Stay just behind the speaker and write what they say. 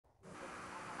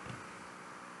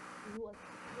Through a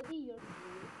 30-year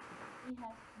career, he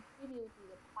has contributed to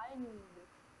the pioneering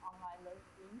work of online learning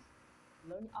games,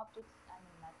 learning objects, and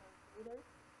metadata,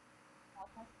 while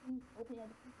testing open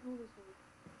educational resources.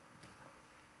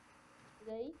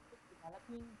 Today, he's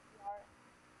developing VR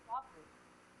software,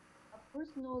 a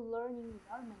personal learning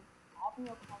environment offering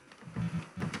a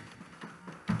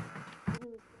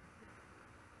realistic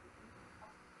representation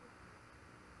of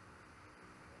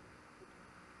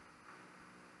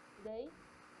today,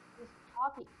 this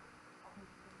topic of his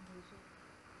presentation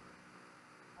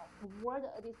toward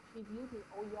a distributed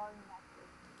OER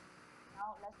network.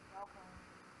 Now let's welcome.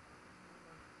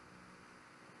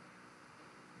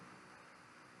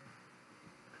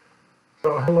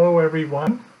 So hello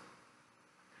everyone.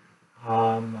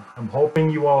 I'm hoping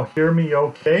you all hear me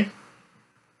okay.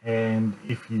 And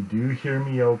if you do hear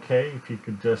me okay, if you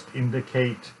could just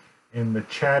indicate in the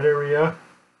chat area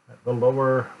at the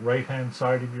lower right hand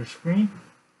side of your screen.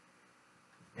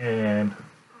 And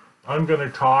I'm going to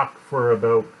talk for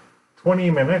about 20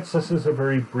 minutes. This is a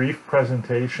very brief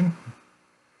presentation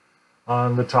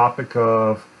on the topic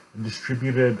of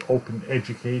distributed open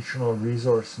educational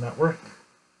resource network.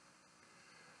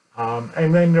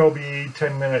 And then there'll be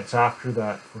 10 minutes after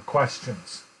that for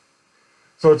questions.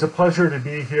 So it's a pleasure to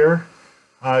be here.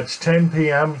 It's 10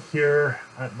 p.m. here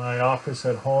at my office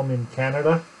at home in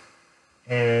Canada.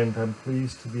 And I'm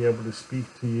pleased to be able to speak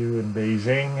to you in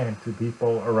Beijing and to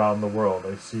people around the world.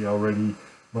 I see already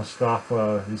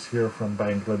Mustafa is here from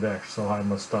Bangladesh. So hi,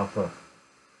 Mustafa.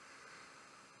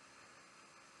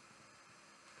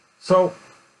 So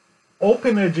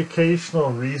open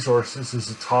educational resources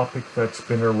is a topic that's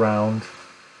been around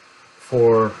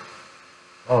for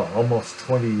almost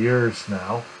 20 years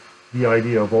now. The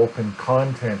idea of open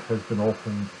content has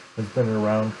been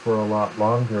around for a lot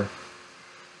longer.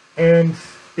 And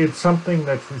it's something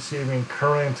that's receiving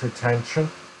current attention.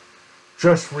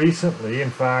 Just recently,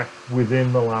 in fact,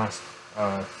 within the last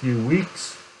few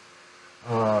weeks,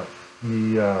 the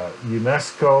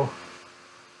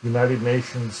United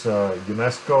Nations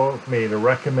UNESCO made a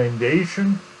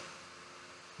recommendation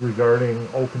regarding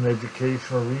open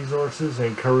educational resources,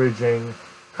 encouraging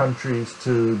countries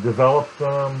to develop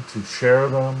them, to share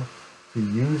them, to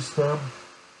use them.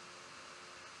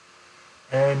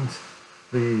 And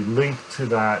the link to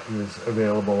that is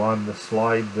available on the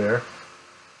slide there.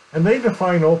 And they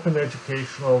define open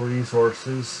educational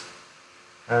resources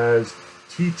as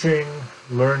teaching,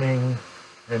 learning,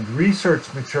 and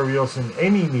research materials in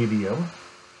any medium,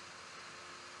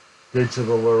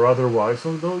 digital or otherwise,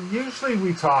 although usually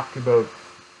we talk about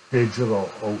digital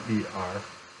OER,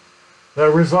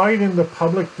 that reside in the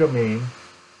public domain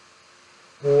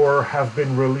or have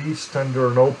been released under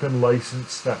an open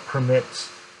license that permits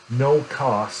no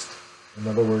cost, in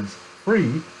other words,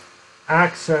 free,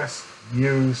 access,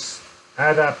 use,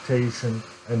 adaptation,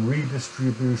 and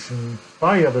redistribution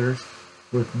by others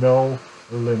with no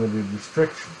limited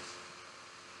restrictions.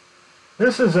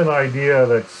 This is an idea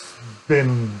that's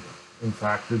been, in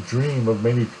fact, a dream of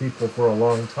many people for a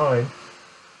long time.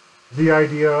 The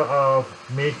idea of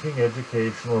making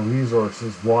educational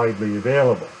resources widely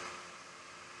available.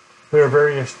 There are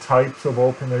various types of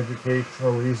open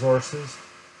educational resources.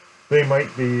 They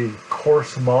might be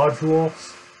course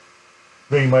modules.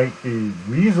 They might be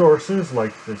resources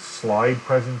like this slide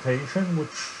presentation,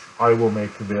 which I will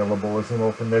make available as an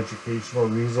open educational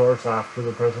resource after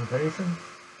the presentation.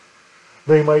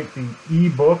 They might be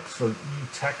e-books or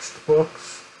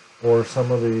e-textbooks, or some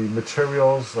of the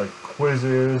materials like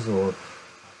quizzes or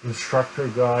instructor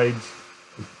guides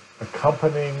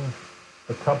accompanying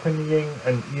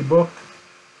an e-book.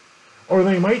 Or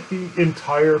they might be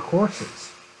entire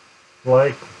courses,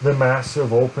 like the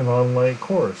massive open online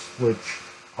course, which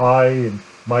I and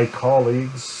my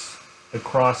colleagues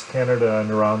across Canada and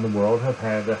around the world have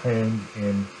had a hand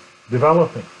in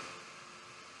developing.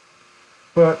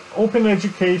 But open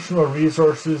educational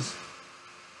resources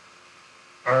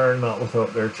are not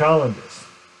without their challenges.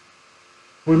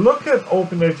 We look at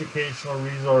open educational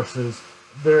resources,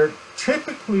 they're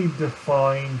typically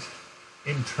defined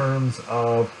in terms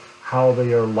of how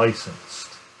they are licensed.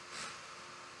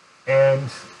 And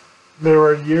there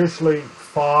are usually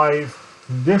 5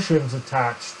 conditions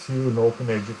attached to an open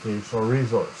educational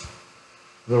resource.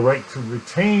 The right to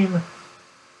retain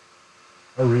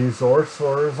a resource,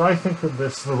 or as I think of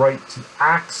this, the right to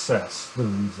access the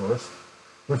resource,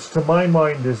 which to my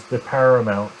mind is the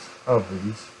paramount of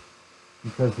these,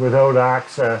 because without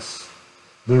access,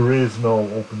 there is no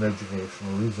open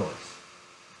educational resource.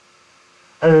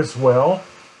 As well,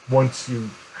 once you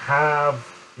have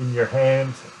in your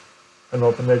hand an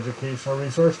open educational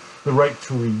resource, the right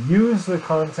to reuse the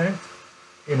content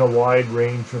in a wide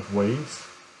range of ways.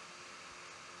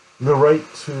 The right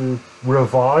to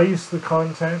revise the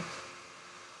content,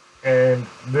 and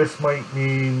this might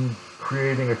mean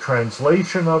creating a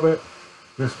translation of it.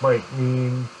 This might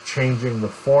mean changing the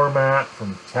format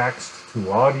from text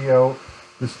to audio.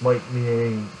 This might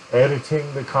mean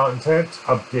editing the content,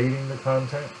 updating the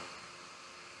content.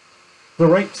 The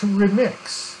right to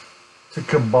remix, to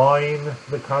combine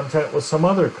the content with some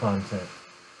other content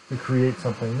to create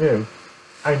something new.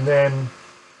 And then,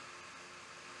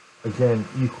 again,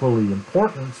 equally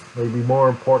important, maybe more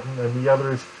important than the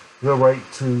others, the right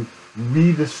to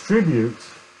redistribute,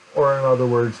 or in other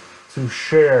words, to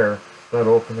share that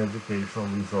open educational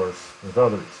resource with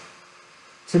others.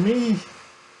 To me,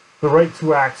 the right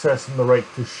to access and the right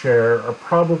to share are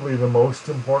probably the most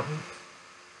important,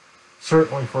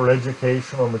 certainly for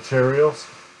educational materials.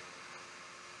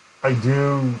 I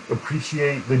do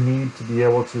appreciate the need to be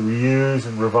able to reuse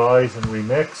and revise and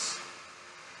remix,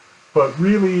 but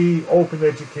really open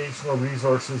educational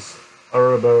resources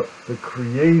are about the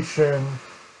creation,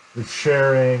 the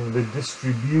sharing, the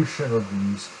distribution of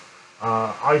these.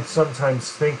 I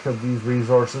sometimes think of these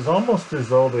resources almost as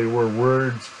though they were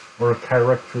words or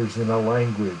characters in a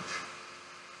language.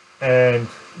 And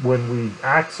when we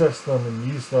access them and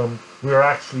use them, we are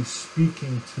actually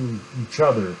speaking to each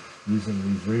other using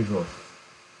these resources.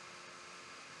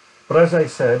 But as I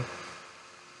said,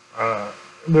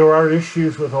 there are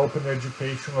issues with open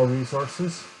educational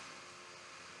resources.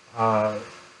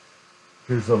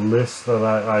 Here's a list that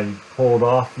I pulled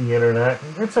off the internet.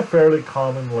 It's a fairly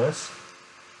common list.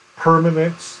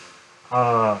 Permanence.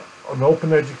 An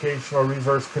open educational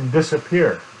resource can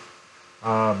disappear.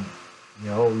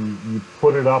 You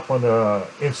put it up on an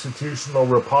institutional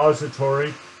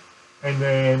repository, and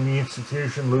then the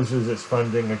institution loses its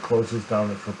funding and closes down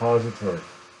its repository.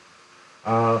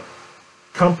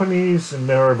 Companies, and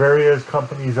there are various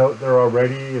companies out there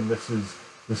already, and this is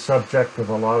the subject of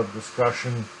a lot of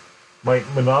discussion, might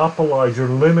monopolize or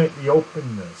limit the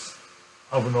openness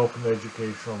of an open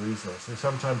educational resource. They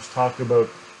sometimes talk about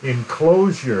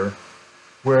enclosure,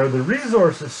 where the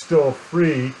resource is still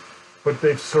free, but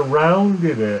they've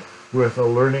surrounded it with a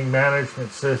learning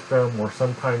management system or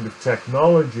some kind of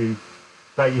technology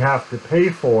that you have to pay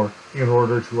for in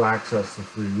order to access the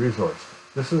free resource.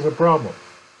 This is a problem.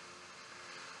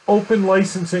 Open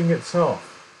licensing itself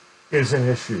is an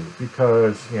issue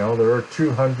because, there are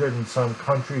 200 and some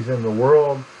countries in the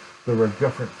world. There are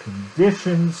different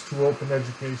conditions to open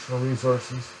educational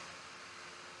resources.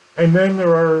 And then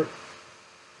there are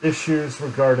issues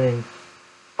regarding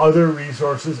other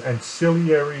resources,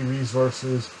 ancillary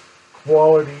resources,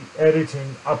 quality,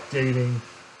 editing, updating,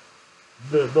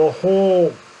 the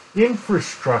whole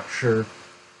infrastructure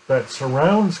that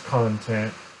surrounds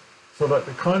content, so that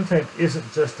the content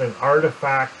isn't just an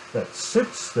artifact that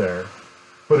sits there,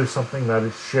 but is something that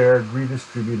is shared,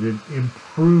 redistributed,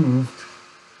 improved,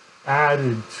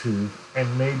 added to,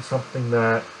 and made something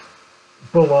that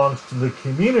belongs to the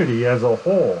community as a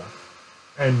whole,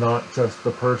 and not just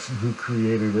the person who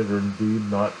created it, or indeed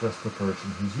not just the person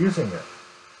who's using it.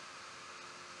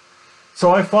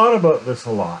 So I thought about this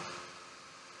a lot,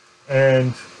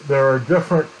 and there are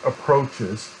different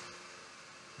approaches.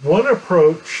 One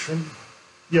approach, and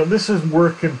this is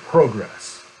work in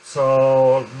progress,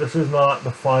 so this is not the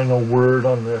final word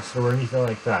on this or anything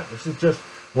like that. This is just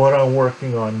what I'm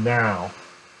working on now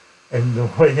and the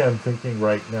way I'm thinking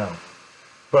right now.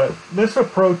 But this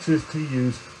approach is to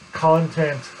use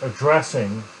content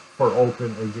addressing for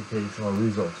open educational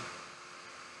resources.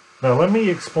 Now let me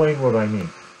explain what I mean.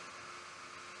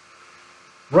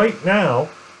 Right now,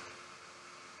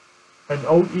 an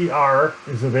OER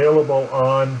is available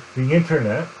on the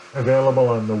internet, available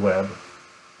on the web,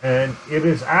 and it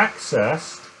is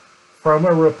accessed from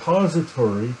a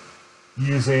repository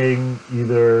using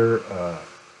either a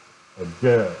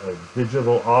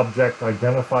digital object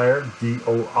identifier,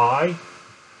 DOI,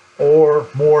 or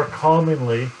more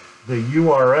commonly, the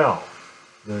URL,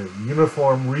 the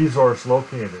Uniform Resource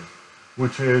Locator,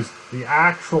 which is the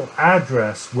actual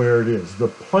address where it is, the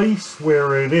place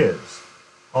where it is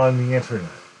on the internet.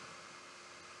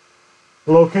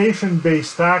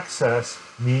 Location-based access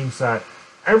means that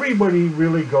everybody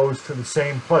really goes to the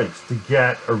same place to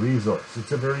get a resource.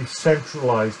 It's a very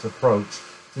centralized approach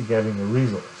to getting a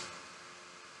resource.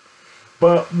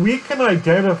 But we can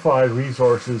identify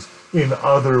resources in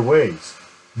other ways,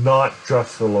 not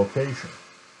just the location.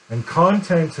 And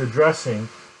content addressing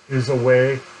is a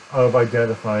way of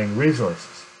identifying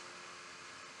resources.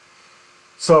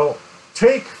 So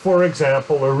take, for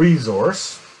example, a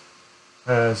resource,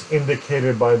 as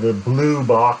indicated by the blue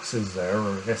boxes there,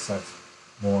 or I guess that's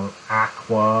more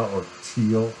aqua or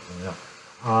teal. Yeah.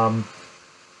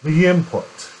 The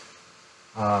input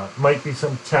might be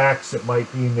some text, it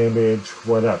might be an image,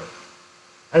 whatever.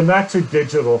 And that's a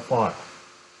digital file.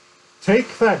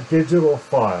 Take that digital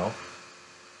file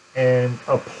and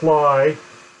apply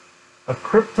a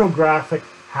cryptographic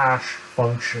hash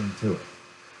function to it.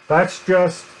 That's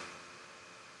just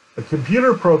a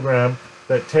computer program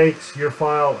that takes your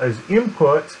file as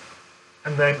input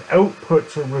and then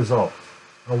outputs a result.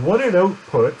 Now, what it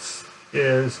outputs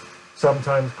is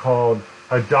sometimes called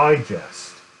a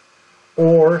digest,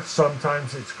 or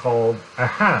sometimes it's called a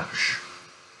hash.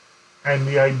 And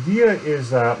the idea is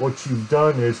that what you've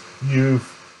done is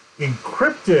you've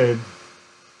encrypted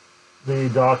the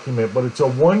document, but it's a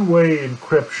one-way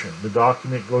encryption. The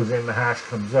document goes in, the hash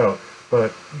comes out,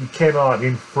 but you cannot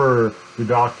infer the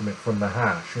document from the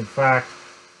hash. In fact,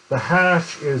 the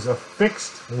hash is a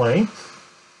fixed length,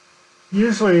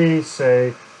 usually,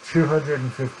 say,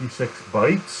 256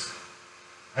 bytes,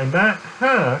 and that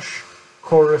hash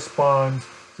corresponds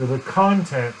to the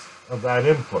content of that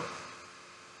input.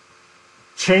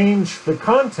 Change the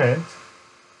content,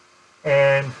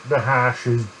 and the hash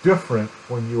is different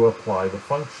when you apply the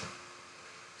function.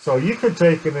 So you could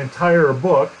take an entire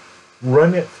book,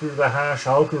 run it through the hash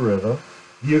algorithm,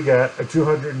 you get a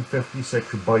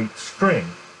 256 byte string.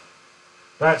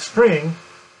 That string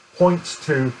points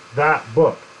to that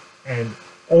book and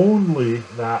only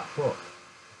that book.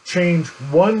 Change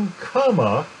one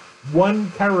comma,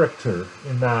 one character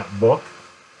in that book,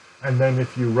 and then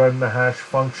if you run the hash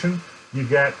function, you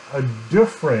get a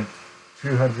different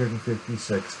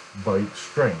 256 byte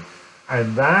string.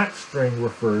 And that string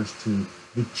refers to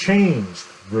the changed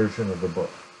version of the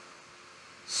book.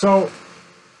 So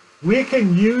we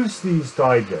can use these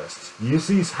digests, use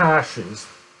these hashes,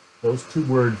 those two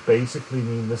words basically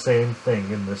mean the same thing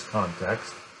in this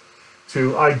context,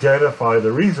 to identify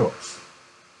the resource.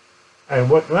 And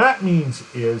what that means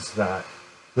is that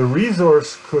the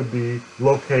resource could be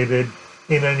located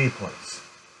in any place.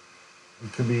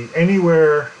 It could be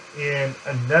anywhere in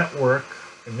a network,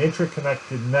 an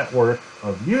interconnected network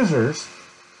of users,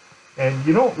 and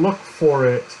you don't look for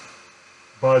it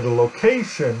by the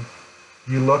location,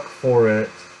 you look for it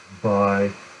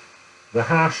by the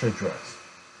hash address.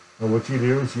 And what you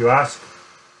do is you ask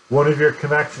one of your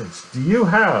connections, do you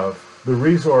have the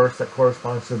resource that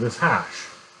corresponds to this hash?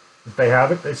 If they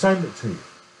have it, they send it to you.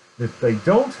 If they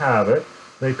don't have it,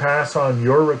 they pass on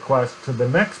your request to the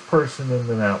next person in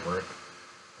the network,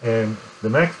 and the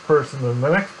next person and the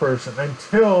next person,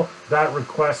 until that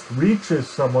request reaches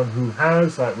someone who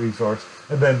has that resource,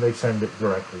 and then they send it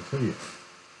directly to you.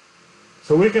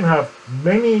 So we can have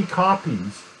many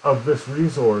copies of this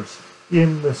resource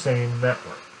in the same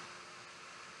network.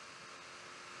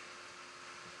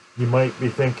 You might be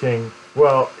thinking,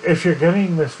 well, if you're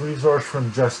getting this resource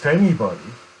from just anybody,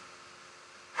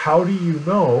 how do you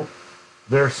know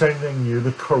they're sending you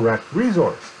the correct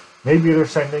resource? Maybe they're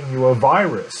sending you a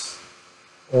virus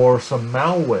or some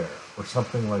malware or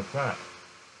something like that.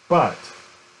 But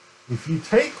if you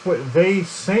take what they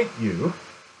sent you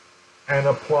and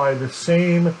apply the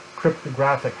same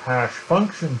cryptographic hash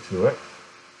function to it,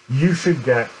 you should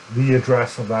get the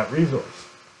address of that resource.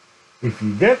 If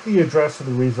you get the address of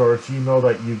the resource, you know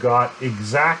that you got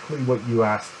exactly what you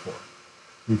asked for.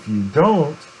 If you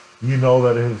don't, you know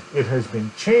that it has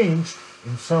been changed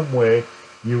in some way.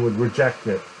 You would reject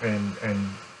it and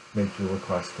make your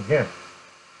request again.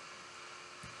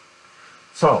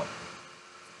 So,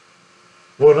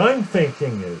 what I'm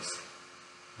thinking is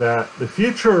that the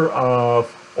future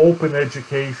of open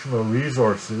educational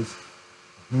resources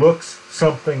looks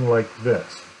something like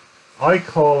this. I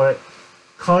call it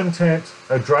Content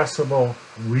Addressable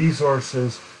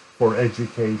Resources for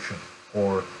Education,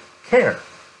 or CARE.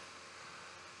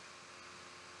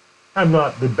 I'm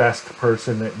not the best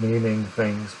person at naming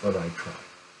things, but I try.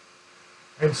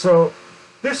 And so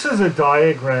this is a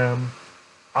diagram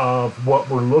of what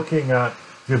we're looking at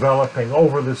developing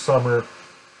over the summer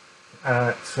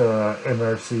at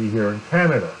NRC here in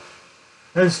Canada.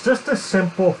 And it's just a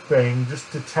simple thing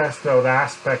just to test out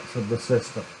aspects of the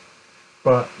system.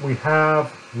 But we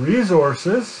have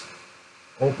resources,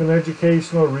 open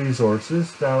educational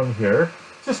resources down here,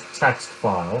 just text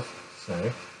files,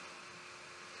 say.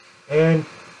 And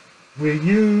we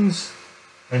use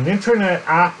an internet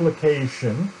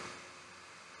application,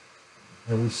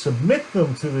 and we submit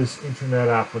them to this internet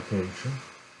application.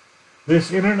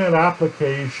 This internet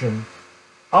application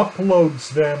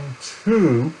uploads them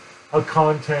to a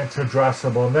content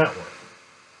addressable network.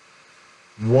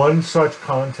 One such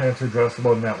content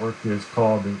addressable network is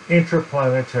called the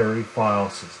Interplanetary File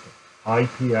System,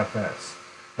 IPFS.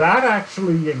 That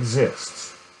actually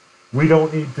exists. We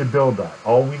don't need to build that.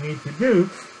 All we need to do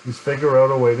is figure out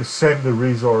a way to send the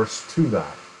resource to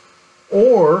that.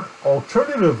 Or,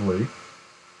 alternatively,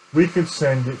 we could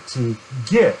send it to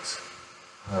Git,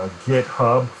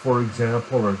 GitHub, for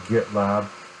example, or GitLab.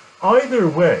 Either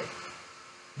way,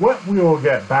 what we will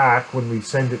get back when we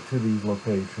send it to these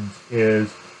locations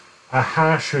is a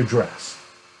hash address.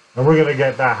 And we're going to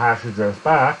get that hash address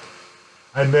back,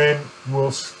 and then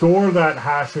we'll store that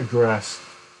hash address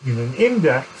in an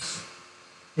index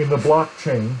in the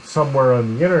blockchain somewhere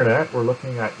on the internet. We're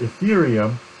looking at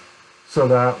Ethereum, so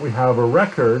that we have a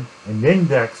record, an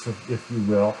index, if you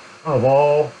will, of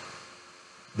all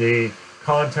the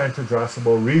content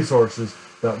addressable resources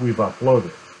that we've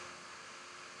uploaded.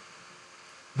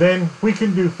 Then we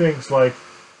can do things like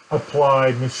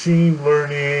apply machine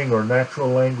learning or natural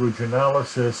language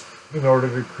analysis in order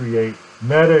to create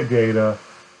metadata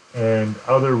and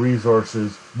other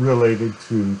resources related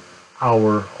to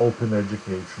our open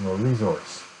educational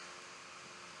resource.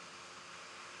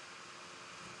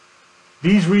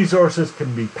 These resources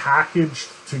can be packaged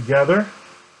together,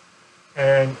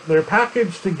 and they're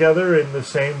packaged together in the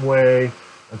same way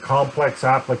a complex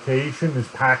application is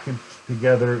packaged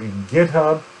together in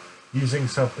GitHub using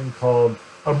something called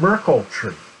a Merkle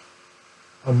tree.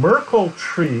 A Merkle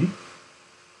tree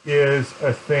is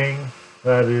a thing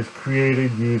that is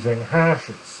created using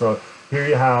hashes. So here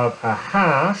you have a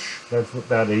hash, that's what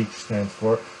that H stands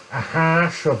for, a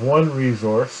hash of one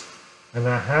resource and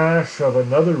a hash of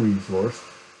another resource.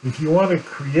 If you want to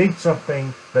create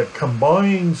something that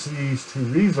combines these two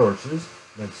resources,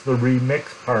 that's the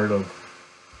remix part of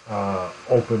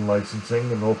open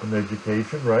licensing and open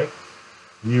education, right?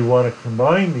 You want to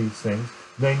combine these things,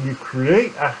 then you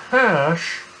create a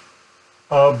hash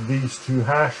of these two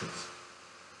hashes.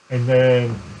 And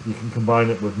then you can combine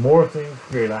it with more things,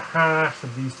 create a hash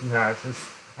of these two hashes.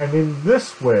 And in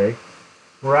this way,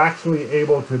 we're actually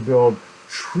able to build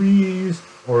trees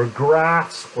or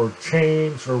graphs or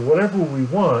chains or whatever we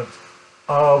want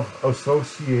of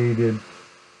associated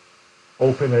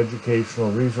open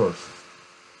educational resources.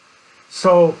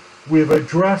 So we've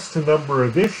addressed a number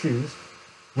of issues.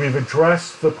 We've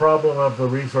addressed the problem of the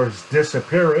resource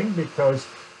disappearing because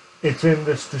it's in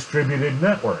this distributed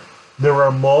network. There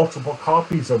are multiple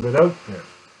copies of it out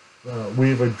there.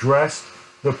 We've addressed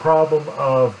the problem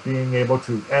of being able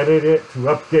to edit it, to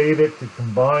update it, to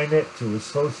combine it, to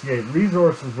associate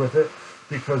resources with it,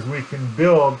 because we can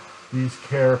build these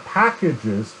care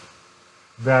packages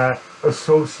that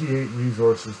associate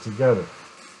resources together.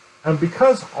 And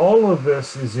because all of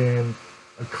this is in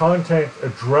a content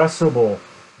addressable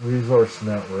resource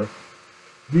network,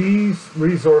 these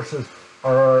resources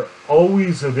are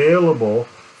always available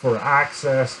for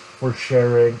access, for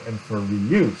sharing, and for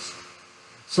reuse.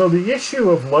 So the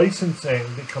issue of licensing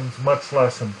becomes much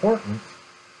less important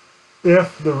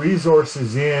if the resource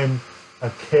is in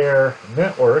a care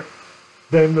network.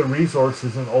 Then the resource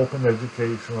is an open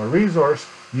educational resource.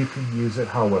 You can use it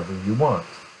however you want.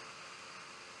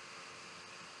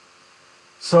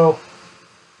 So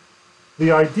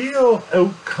the ideal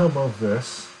outcome of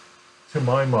this, to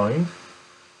my mind,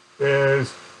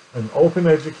 is an open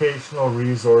educational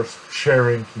resource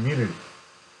sharing community.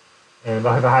 And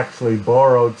I've actually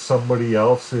borrowed somebody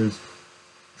else's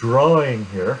drawing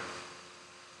here,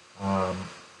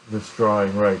 this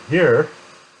drawing right here,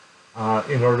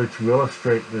 in order to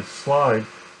illustrate this slide.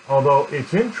 Although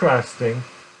it's interesting,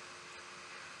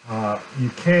 you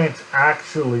can't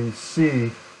actually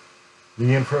see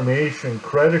the information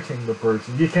crediting the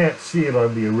person. You can't see it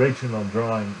on the original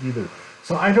drawing either.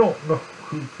 So I don't know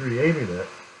who created it.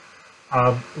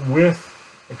 With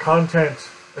a content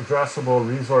addressable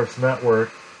resource network,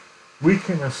 we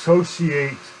can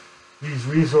associate these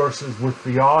resources with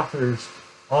the authors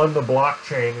on the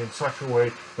blockchain in such a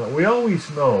way that we always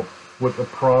know what the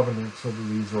provenance of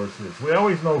the resource is. We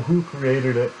always know who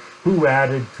created it, who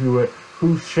added to it,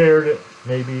 who shared it,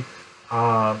 maybe,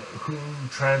 who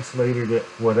translated it,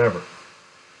 whatever.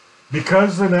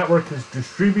 Because the network is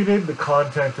distributed, the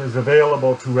content is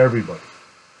available to everybody.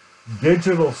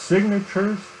 Digital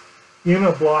signatures in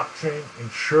a blockchain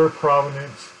ensure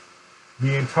provenance.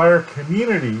 The entire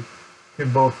community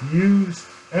can both use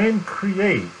and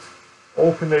create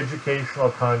open educational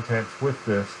content with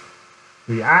this.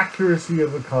 The accuracy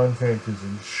of the content is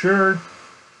ensured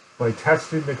by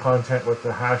testing the content with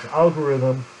the hash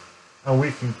algorithm, and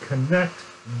we can connect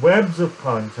webs of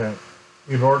content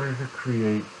in order to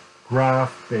create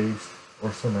graph-based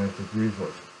or semantic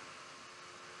resources.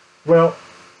 Well,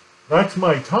 that's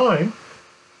my time.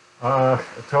 I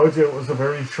told you it was a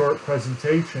very short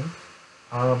presentation.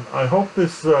 I hope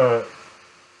this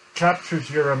captures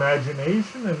your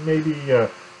imagination and maybe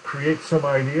creates some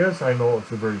ideas. I know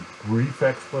it's a very brief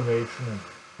explanation and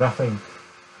nothing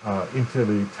into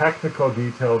the technical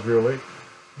details really,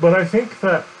 but I think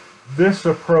that this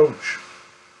approach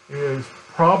is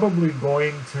probably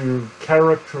going to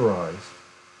characterize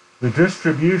the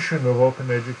distribution of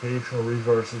open educational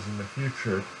resources in the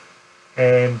future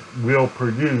and will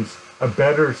produce a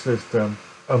better system,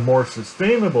 a more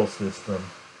sustainable system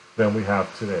than we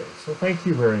have today. So thank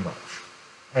you very much.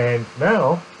 And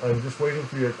now I'm just waiting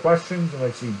for your questions, and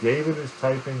I see David is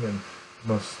typing and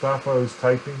Mustafa is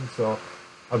typing, so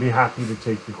I'll be happy to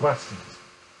take your questions.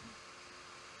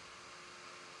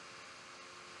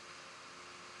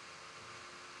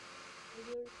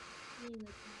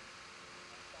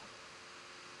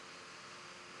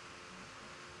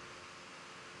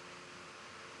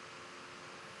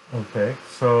 Okay,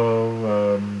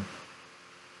 so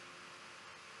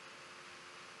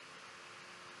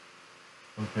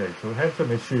we had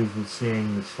some issues with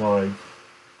seeing the slides.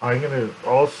 I'm going to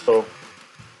also,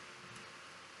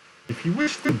 if you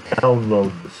wish to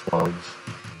download the slides,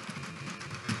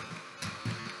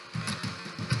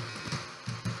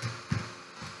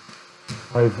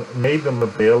 I've made them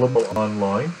available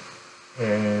online,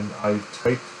 and I've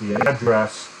typed the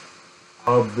address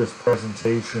of this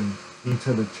presentation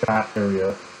into the chat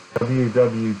area,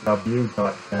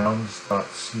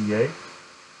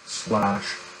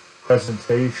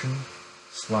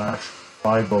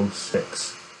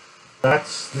 www.downs.ca/presentation/506.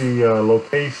 That's the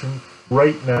location.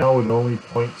 Right now it only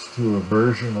points to a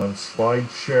version on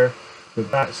SlideShare, but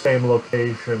that same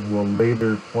location will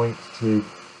later point to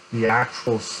the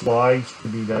actual slides to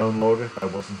be downloaded. I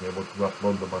wasn't able to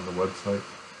upload them on the website,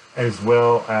 as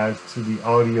well as to the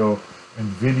audio and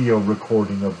video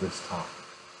recording of this talk.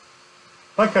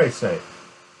 Like I say,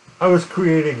 I was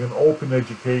creating an open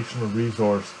educational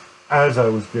resource as I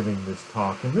was giving this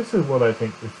talk, and this is what I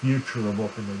think the future of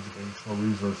open educational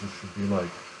resources should be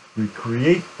like. We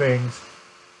create things,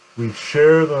 we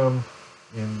share them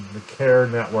in the CARE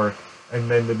network, and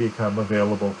then they become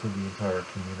available to the entire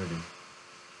community.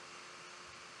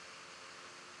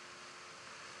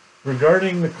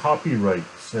 Regarding the copyright,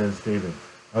 says David,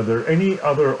 are there any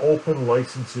other open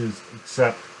licenses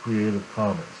except Creative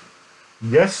Commons?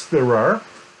 Yes, there are.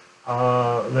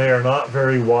 They are not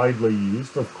very widely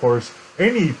used. Of course,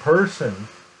 any person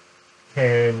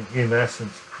can, in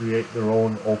essence, create their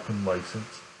own open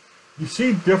license. You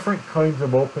see different kinds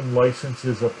of open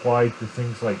licenses applied to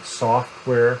things like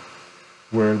software,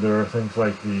 where there are things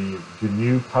like the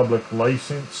GNU public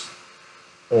license,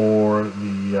 or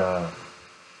the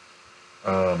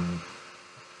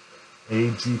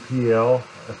AGPL,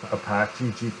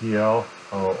 Apache GPL,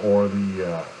 or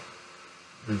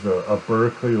there's a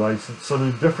Berkeley license. So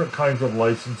there's different kinds of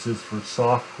licenses for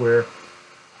software.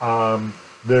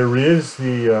 There is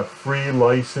the free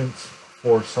license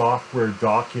for software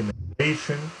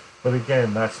documentation, but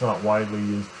again, that's not widely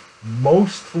used.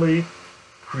 Mostly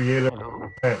Creative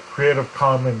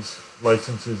Commons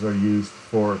licenses are used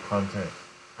for content.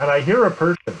 And I hear a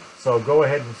person, so go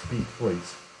ahead and speak,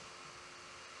 please.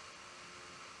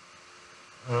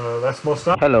 That's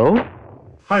Mustafa. Hello.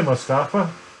 Hi, Mustafa.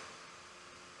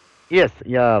 Yes,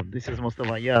 yeah, this is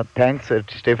Mustafa. Yeah, thanks,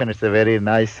 Stephen. It's a very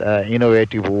nice,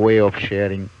 innovative way of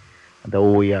sharing the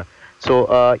OER.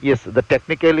 So, yes, the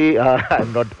technically,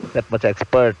 I'm not that much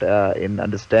expert in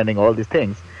understanding all these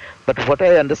things, but what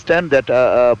I understand that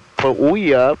for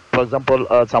OER, for example,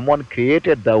 someone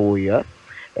created the OER,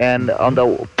 and on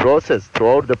the process,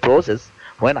 throughout the process,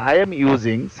 when I am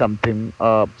using something,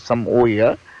 some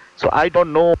OER, so I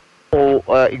don't know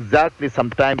exactly,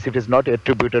 sometimes it is not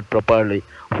attributed properly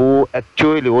who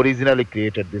actually originally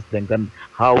created these things and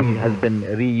how it has been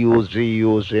reused,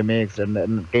 remixed,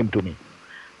 and came to me.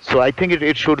 So I think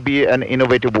it should be an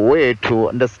innovative way to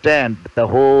understand the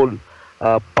whole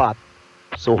path.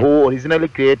 So who originally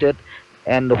created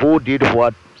and who did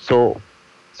what. So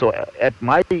at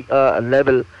my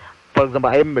level, for example,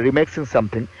 I am remixing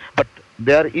something, but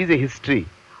there is a history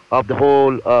of the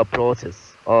whole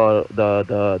process or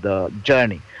the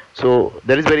journey. So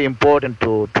that is very important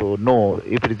to know.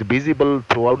 If it is visible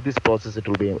throughout this process, it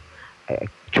will be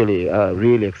actually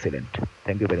really excellent.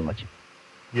 Thank you very much.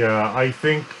 Yeah, I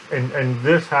think, and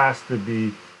this has to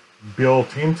be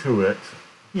built into it,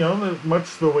 you know,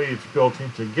 much the way it's built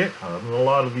into GitHub. And a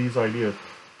lot of these ideas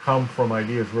come from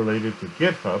ideas related to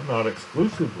GitHub, not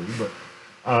exclusively,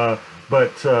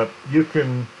 but you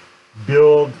can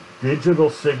build digital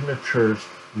signatures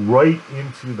right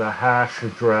into the hash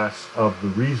address of the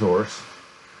resource.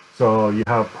 So you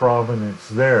have provenance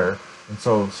there, and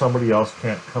so somebody else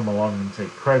can't come along and take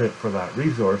credit for that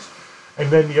resource. And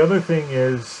then the other thing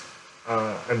is,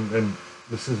 and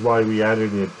this is why we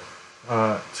added it,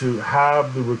 to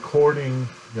have the recording,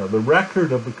 the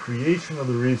record of the creation of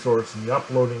the resource and the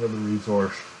uploading of the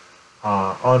resource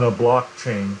on a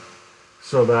blockchain,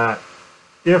 so that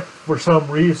if for some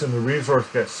reason the resource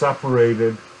gets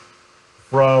separated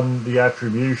from the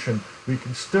attribution, we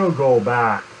can still go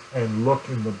back and look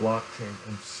in the blockchain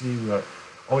and see that,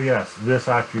 oh yes, this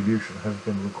attribution has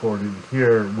been recorded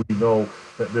here. We know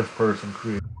that this person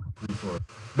created the resource.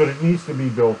 But it needs to be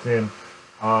built in,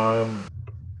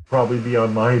 probably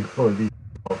beyond my ability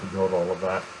to build all of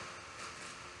that.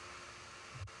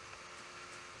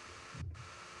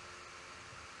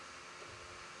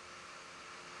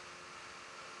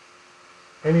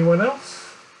 Anyone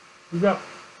else? We got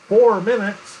 4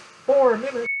 minutes. 4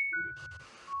 minutes.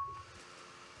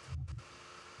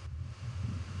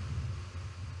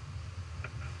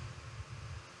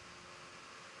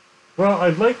 Well,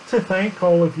 I'd like to thank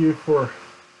all of you for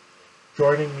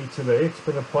joining me today. It's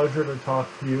been a pleasure to talk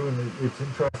to you, and it's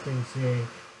interesting seeing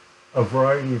a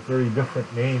variety of very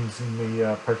different names in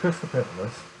the participant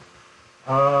list.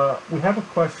 We have a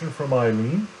question from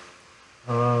Eileen.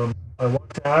 I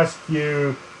want to ask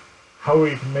you how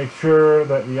we can make sure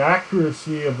that the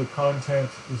accuracy of the content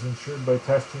is ensured by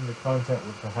testing the content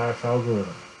with the hash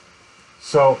algorithm.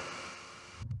 So,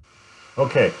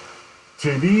 okay,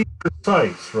 to be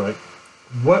precise, right,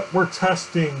 what we're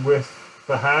testing with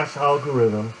the hash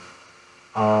algorithm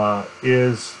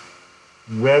is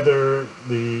whether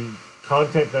the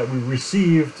content that we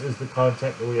received is the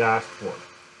content that we asked for.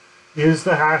 Is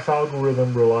the hash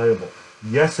algorithm reliable?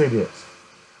 Yes, it is.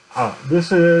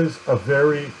 This is a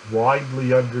very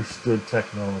widely understood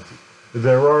technology.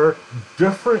 There are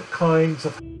different kinds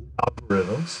of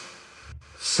algorithms.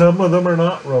 Some of them are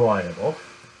not reliable,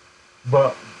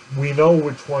 but we know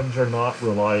which ones are not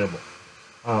reliable.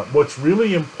 What's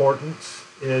really important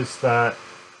is that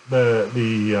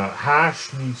the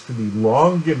hash needs to be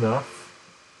long enough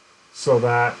so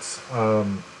that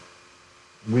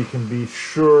we can be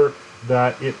sure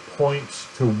that it points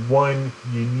to one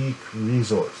unique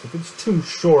resource. If it's too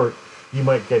short, you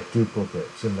might get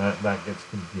duplicates, and that gets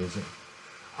confusing.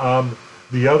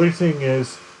 The other thing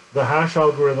is the hash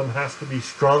algorithm has to be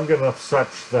strong enough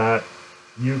such that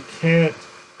you can't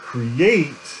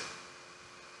create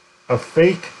a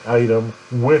fake item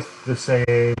with the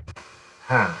same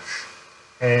hash.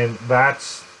 And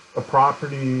that's a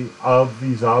property of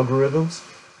these algorithms,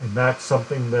 and that's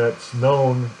something that's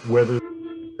known whether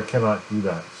they cannot do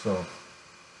that. So,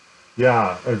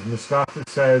 yeah, as Mustafa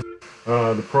says,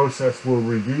 the process will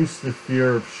reduce the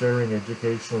fear of sharing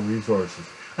educational resources.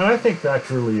 And I think that's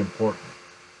really important.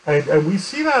 And we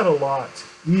see that a lot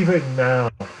even now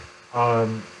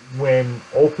when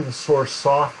open source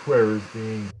software is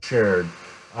being shared.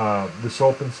 This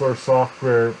open source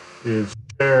software is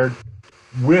shared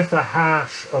with a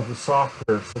hash of the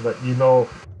software so that you know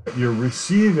that you're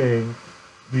receiving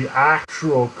the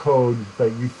actual code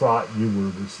that you thought you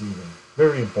were receiving.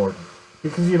 Very important,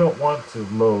 because you don't want to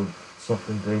load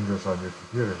something dangerous on your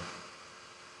computer.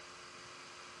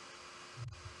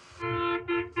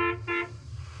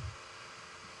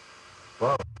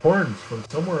 Wow, horns from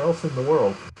somewhere else in the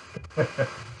world.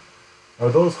 Are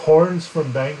those horns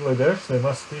from Bangladesh? They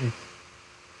must be.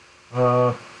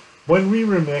 When we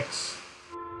remix,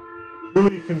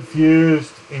 really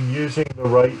confused in using the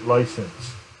right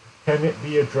license. Can it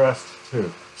be addressed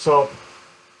too? So,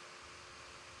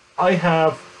 I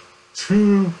have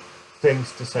two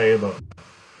things to say about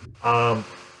it.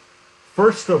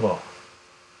 First of all,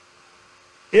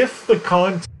 if the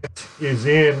content is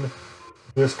in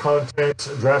this Content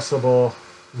Addressable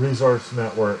Resource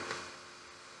Network,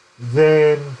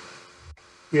 then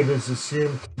it is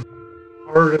assumed to be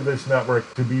part of this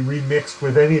network to be remixed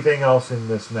with anything else in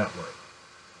this network,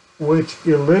 which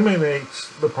eliminates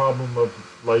the problem of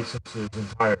licenses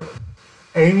entirely.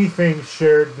 Anything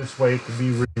shared this way can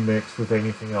be remixed with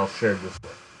anything else shared this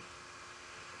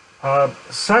way.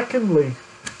 Secondly,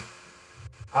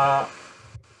 I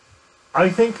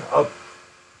think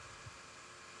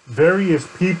various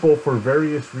people, for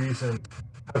various reasons,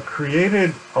 have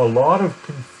created a lot of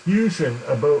confusion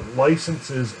about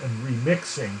licenses and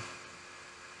remixing.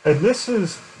 And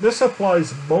this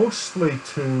applies mostly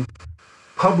to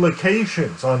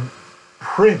publications on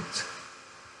print,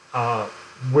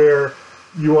 where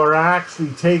you are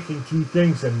actually taking two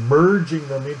things and merging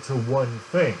them into one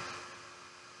thing.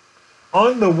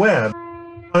 On the web,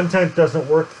 content doesn't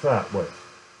work that way.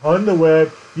 On the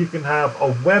web, you can have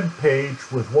a web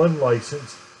page with one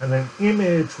license, and an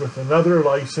image with another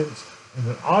license, and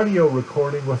an audio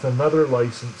recording with another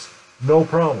license, no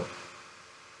problem.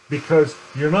 because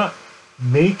you're not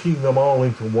making them all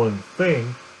into one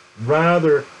thing,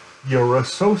 rather you're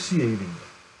associating them.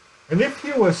 And if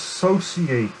you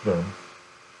associate them,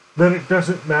 then it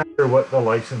doesn't matter what the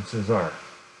licenses are.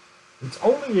 It's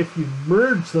only if you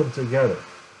merge them together.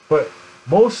 But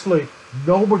mostly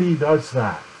nobody does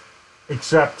that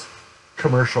except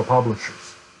commercial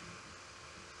publishers.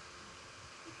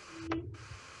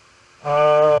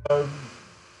 Uh,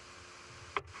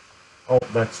 oh,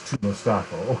 that's too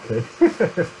Mustafa. Okay.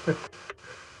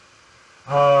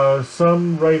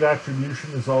 Some right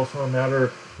attribution is also a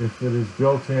matter. If it is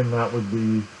built in, that would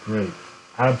be great.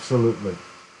 Absolutely.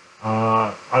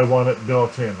 I want it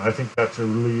built in. I think that's a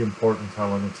really important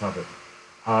element of it.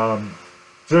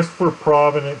 Just for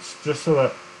provenance, just so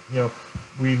that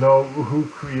we know who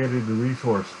created the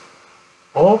resource.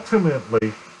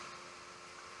 Ultimately,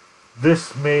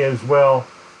 this may as well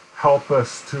help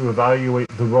us to evaluate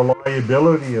the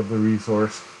reliability of the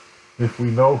resource. If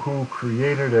we know who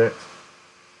created it,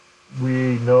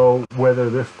 we know whether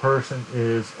this person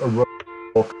is a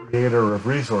reliable creator of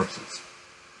resources.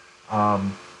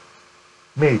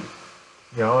 Maybe.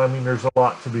 I mean, there's a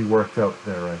lot to be worked out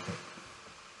there, I think.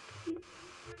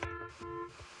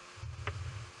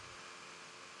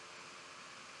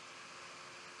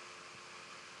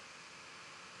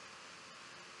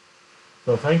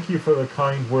 So thank you for the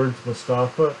kind words,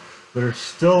 Mustafa. There's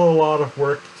still a lot of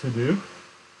work to do.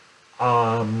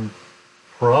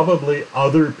 Probably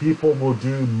other people will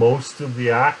do most of the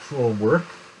actual work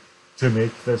to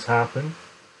make this happen.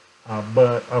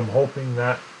 But I'm hoping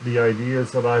that the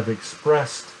ideas that I've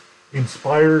expressed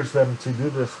inspires them to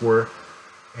do this work.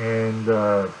 And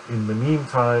in the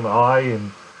meantime, I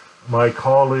and my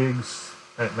colleagues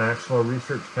at National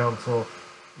Research Council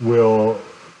will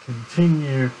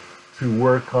continue to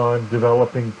work on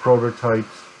developing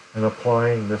prototypes and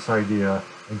applying this idea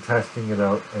and testing it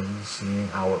out and seeing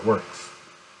how it works.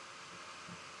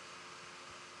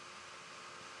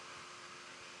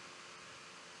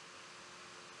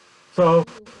 So,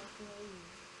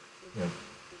 yeah.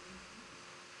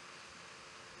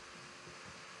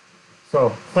 So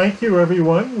thank you,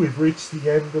 everyone. We've reached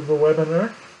the end of the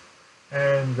webinar,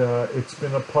 and it's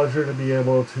been a pleasure to be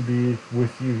able to be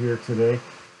with you here today,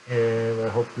 and I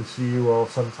hope to see you all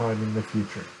sometime in the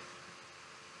future.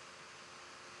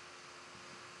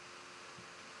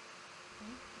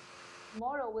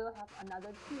 Tomorrow we'll have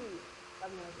another two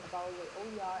webinars about the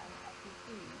OER and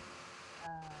SEC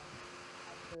at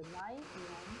 9 a.m.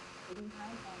 Beijing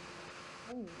time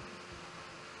and 10 a.m.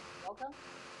 Welcome.